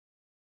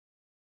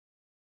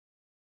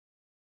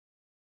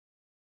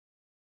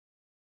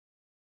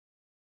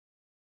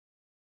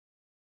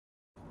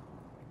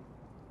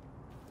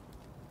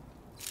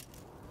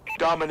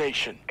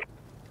Domination.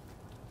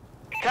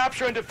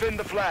 Capture and defend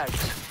the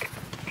flags.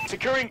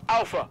 Securing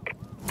Alpha.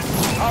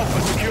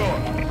 Alpha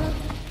secure.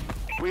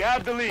 We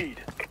have the lead.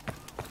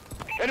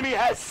 Enemy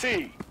has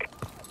C.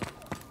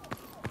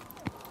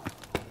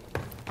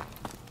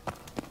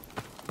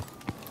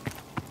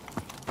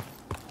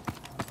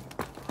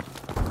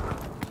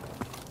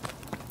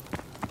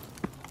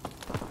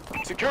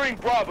 Securing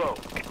Bravo.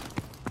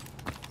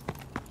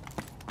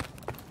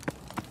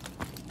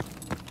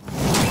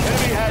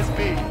 Enemy has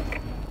B.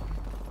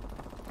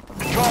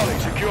 Charlie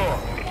secure.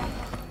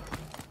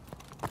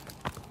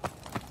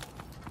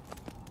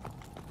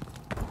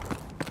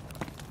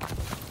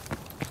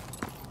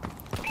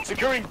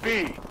 Securing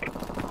B.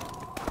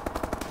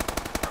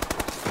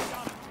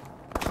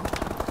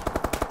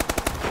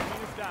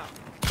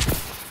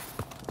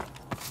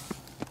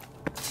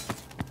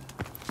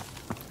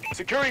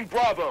 Securing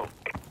Bravo.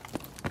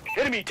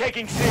 Enemy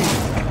taking C.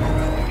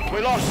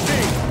 We lost C.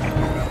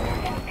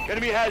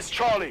 Enemy has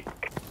Charlie.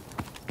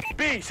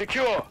 B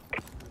secure.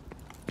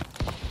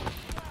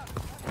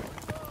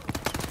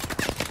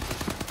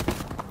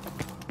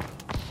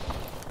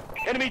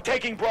 Enemy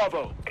taking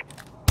Bravo.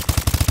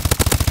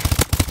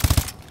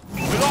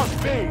 We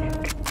lost B.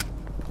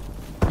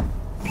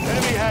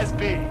 Enemy has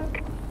B.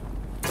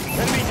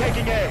 Enemy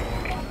taking A.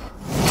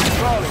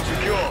 Charlie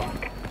secure.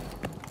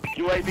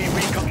 UAV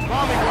recon.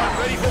 Bombing run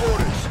ready for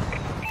orders.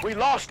 We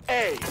lost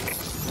A.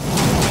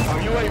 Our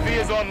UAV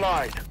is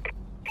online.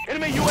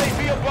 Enemy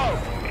UAV above.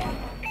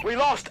 We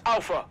lost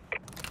Alpha.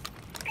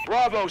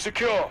 Bravo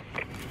secure.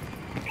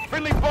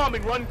 Friendly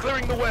bombing run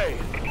clearing the way.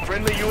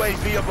 Friendly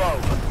UAV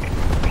above.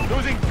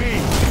 Losing B.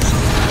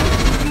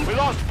 We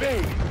lost B.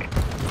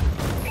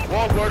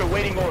 Warbird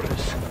awaiting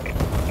orders.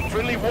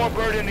 Friendly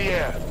Warbird in the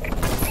air.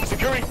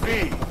 Securing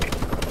B.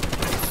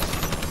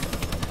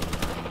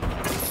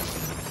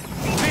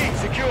 B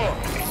secure.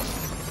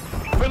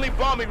 Friendly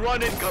bombing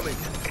run incoming.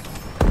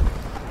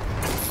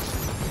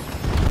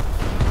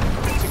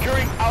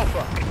 Securing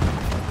Alpha.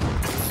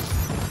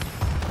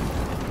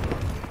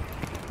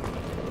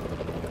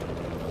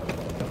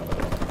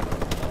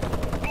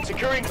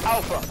 Securing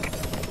Alpha.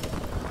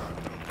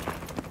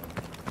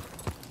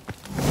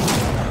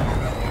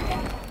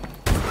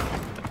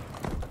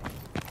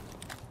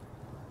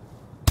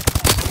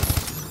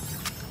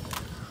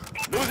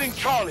 Losing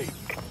Charlie.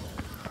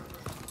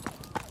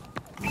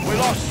 We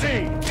lost C.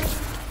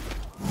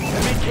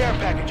 Enemy care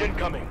package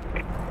incoming.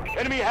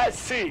 Enemy has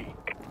C.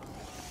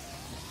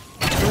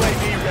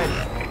 UAV ready.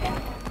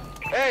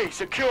 A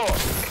secure.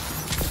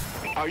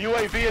 Our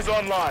UAV is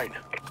online.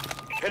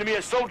 Enemy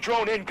assault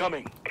drone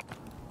incoming.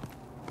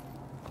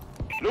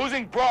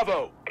 Losing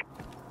Bravo.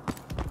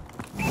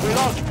 We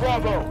lost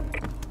Bravo.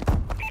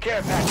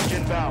 Care package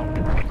inbound.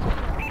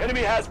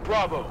 Enemy has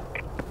Bravo.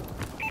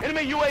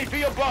 Enemy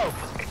UAV above.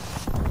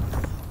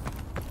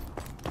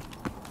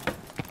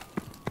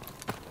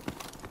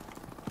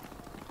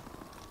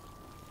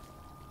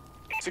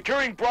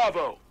 Securing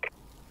Bravo.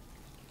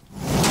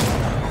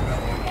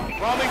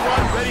 Bombing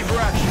run ready for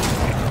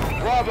action.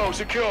 Bravo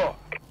secure.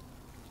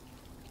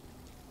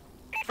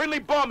 Friendly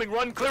bombing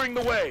run clearing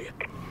the way.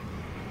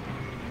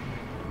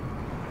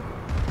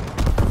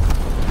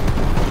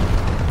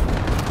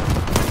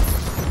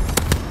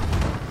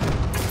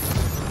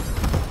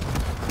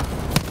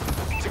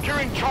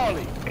 Securing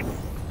Charlie.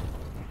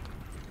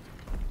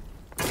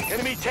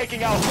 Enemy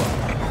taking Alpha.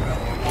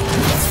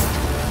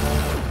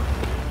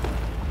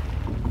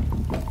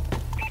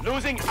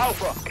 Losing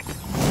Alpha.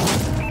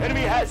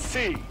 Enemy has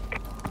C.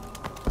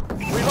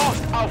 We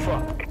lost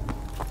Alpha.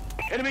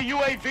 Enemy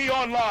UAV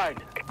online.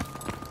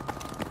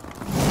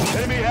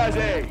 Enemy has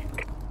A.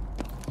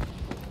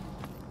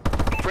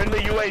 Friendly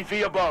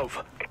UAV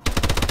above.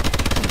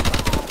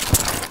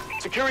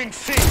 Securing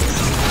C.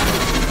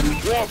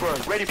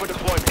 Warbird ready for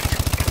deployment.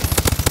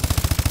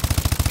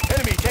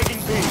 Enemy taking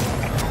B.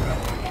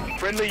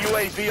 Friendly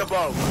UAV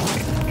above.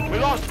 We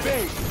lost B.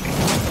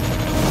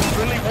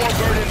 Friendly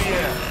Warbird in the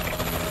air.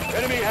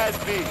 Enemy has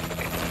B.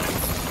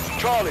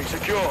 Charlie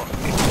secure.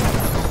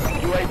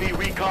 UAV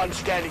recon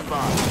standing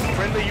by.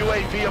 Friendly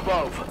UAV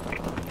above.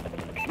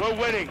 We're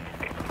winning.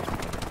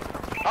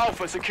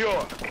 Alpha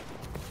secure.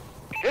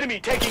 Enemy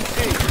taking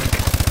C.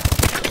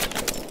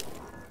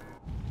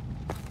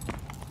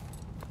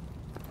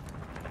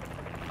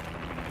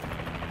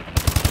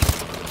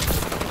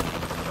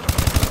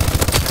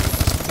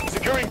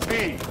 Securing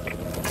B.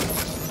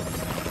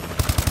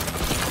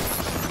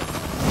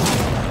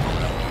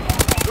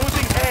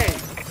 Losing A.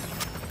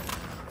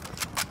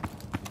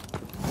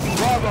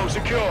 Bravo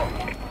secure.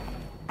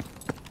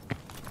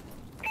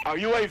 Our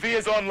UAV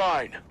is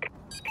online.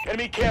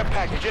 Enemy care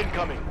package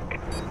incoming.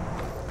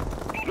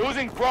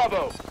 Losing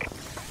Bravo.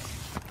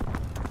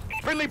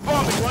 Friendly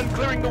bombing run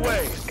clearing the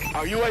way.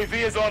 Our UAV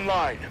is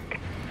online.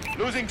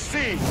 Losing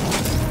C.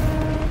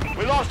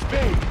 We lost B.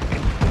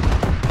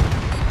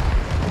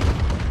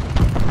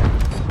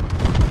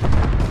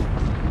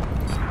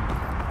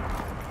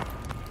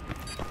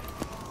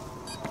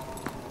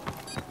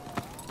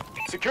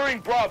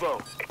 Securing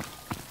Bravo.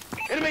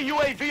 Enemy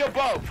UAV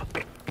above.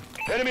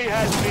 Enemy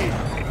has B.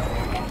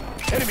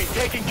 Enemy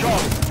taking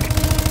Charlie.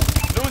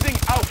 Losing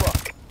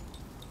Alpha.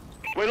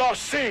 We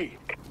lost C.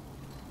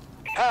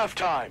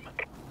 Halftime.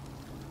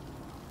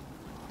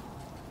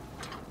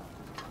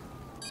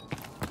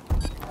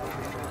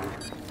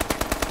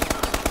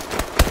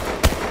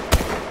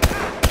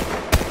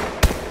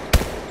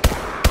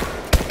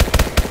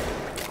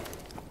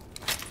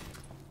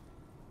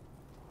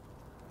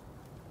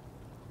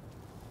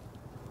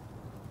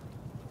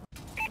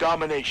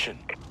 Domination.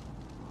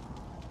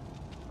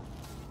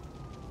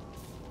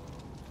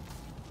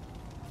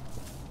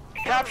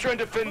 Capture and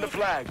defend the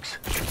flags.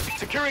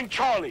 Securing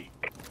Charlie.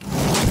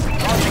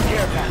 Launching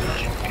care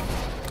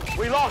package.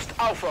 We lost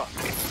Alpha.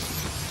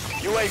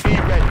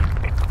 UAV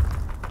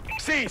ready.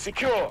 C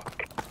secure.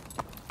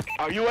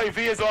 Our UAV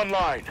is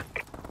online.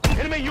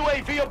 Enemy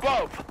UAV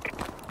above.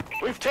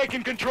 We've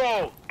taken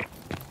control.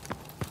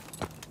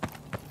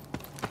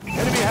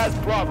 Enemy has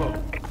Bravo.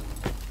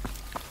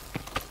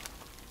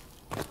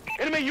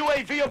 Enemy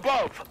UAV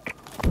above.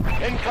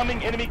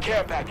 Incoming enemy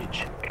care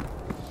package.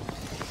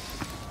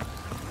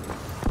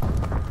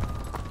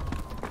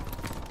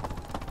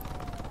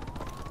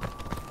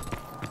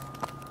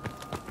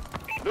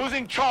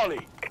 Losing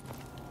Charlie.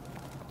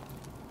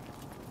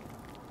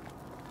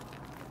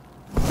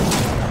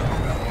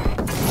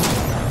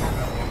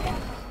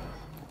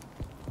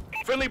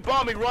 Friendly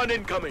bombing run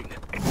incoming.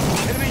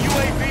 Enemy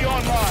UAV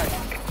online.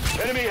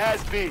 Enemy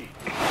has B.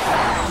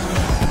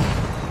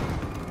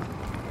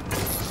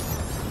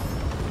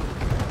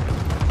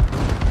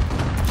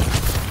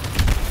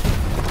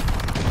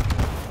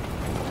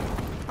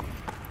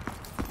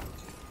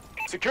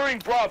 Securing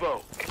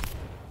Bravo.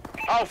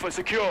 Alpha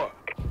secure.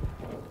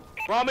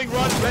 Bombing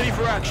run ready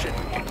for action.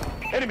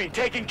 Enemy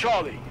taking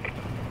Charlie.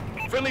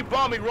 Friendly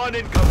bombing run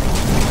incoming.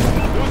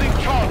 Losing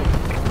Charlie.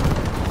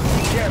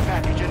 Care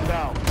package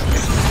inbound.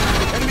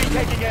 Enemy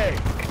taking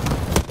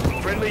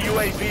A. Friendly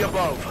UAV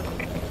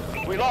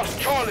above. We lost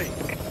Charlie.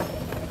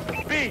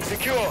 B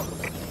secure.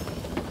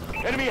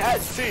 Enemy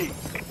has C.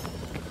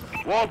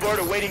 Warbird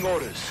awaiting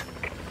orders.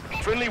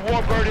 Friendly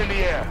Warbird in the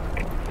air.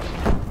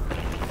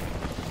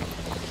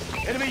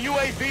 Enemy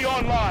UAV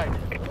online.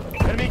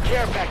 Enemy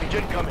care package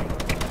incoming.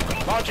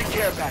 Launching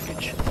care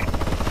package.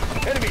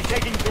 Enemy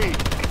taking B.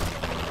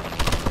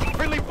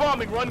 Friendly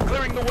bombing run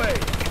clearing the way.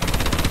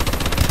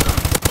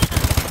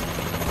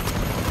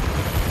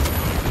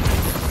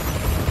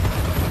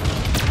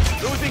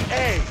 Losing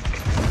A.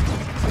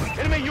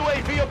 Enemy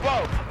UAV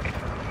above.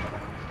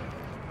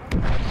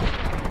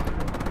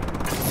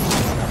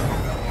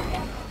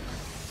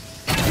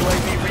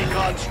 UAV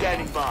recon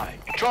standing by.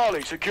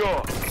 Charlie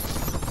secure.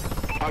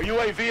 Our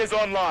UAV is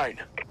online.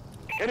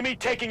 Enemy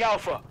taking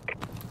Alpha.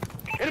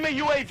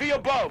 Enemy UAV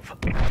above.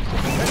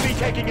 Enemy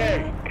taking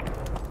A.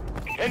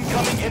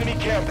 Incoming enemy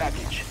care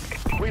package.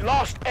 We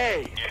lost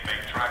A.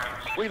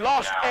 We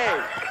lost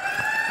A.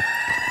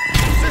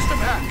 System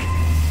hack.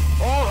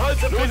 All HUDs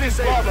have been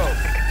disabled. Bravo.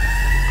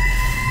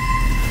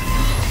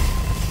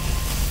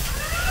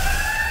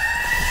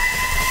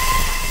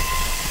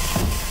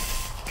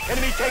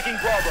 Enemy taking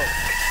Bravo.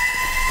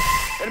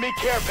 Enemy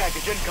care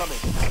package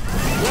incoming.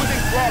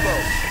 Losing Bravo.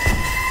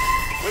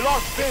 We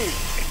lost B.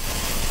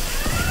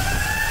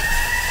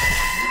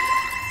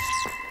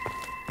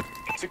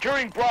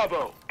 Securing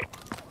Bravo.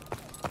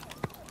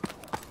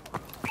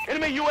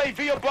 Enemy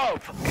UAV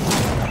above.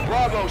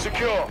 Bravo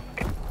secure.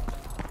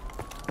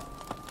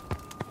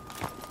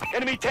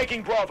 Enemy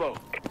taking Bravo.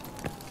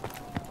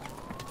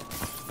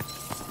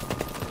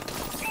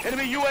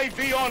 Enemy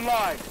UAV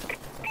online.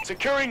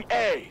 Securing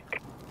A.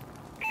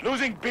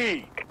 Losing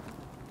B.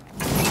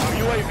 Our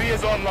UAV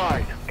is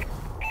online.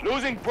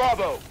 Losing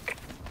Bravo.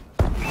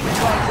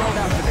 Recon drone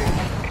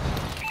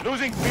activated.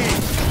 Losing B.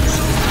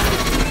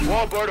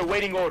 Warbird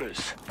awaiting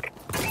orders.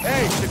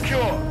 A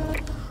secure.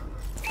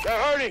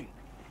 They're hurting.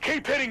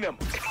 Keep hitting them.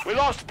 We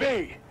lost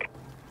B.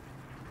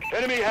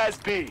 Enemy has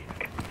B.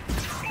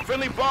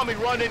 Friendly bombing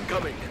run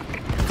incoming.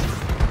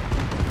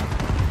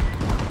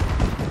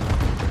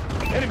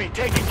 Enemy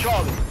taking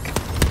Charlie.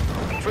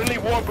 Friendly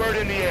Warbird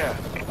in the air.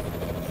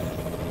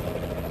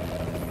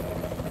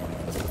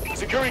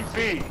 Securing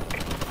B.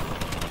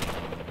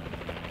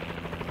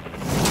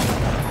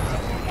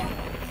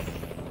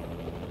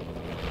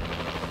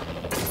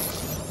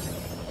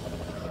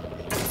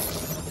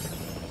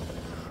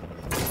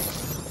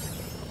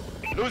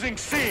 Losing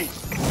C.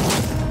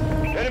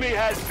 Enemy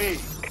has B.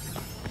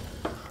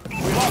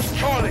 We lost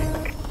Charlie.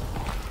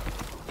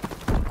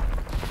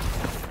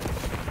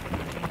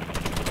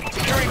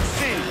 Securing C.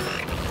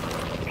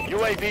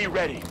 UAV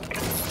ready.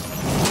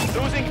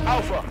 Losing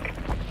Alpha.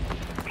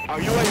 Our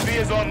UAV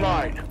is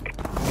online.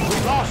 We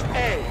lost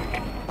A.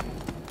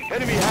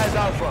 Enemy has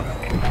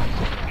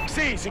Alpha.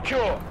 C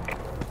secure.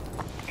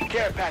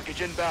 Care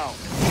package inbound.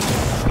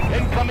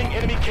 Incoming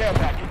enemy care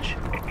package.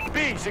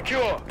 B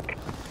secure.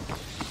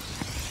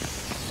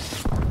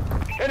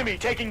 Enemy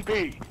taking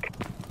B.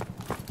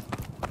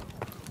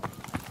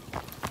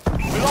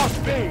 We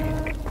lost B.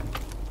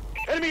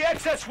 Enemy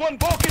XS-1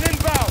 Vulcan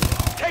inbound.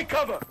 Take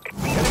cover.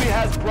 Enemy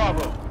has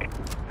Bravo.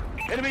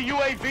 Enemy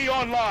UAV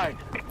online.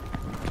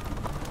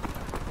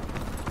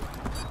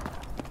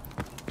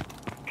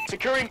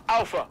 Securing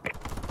Alpha.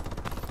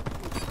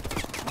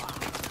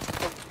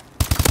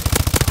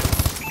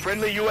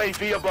 Friendly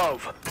UAV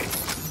above.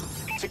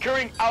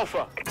 Securing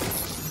Alpha.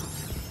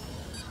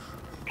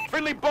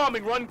 Friendly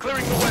bombing run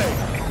clearing the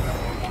way.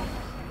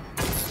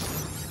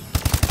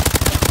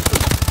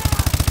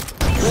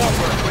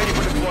 Warbird ready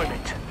for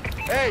deployment.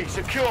 A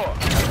secure.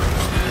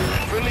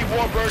 Friendly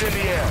Warbird in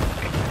the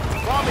air.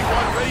 Bombing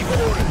run ready for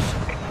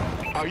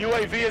orders. Our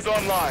UAV is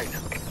online.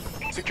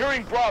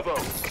 Securing Bravo.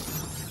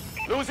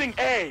 Losing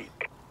A.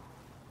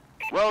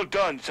 Well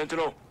done,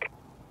 Sentinel.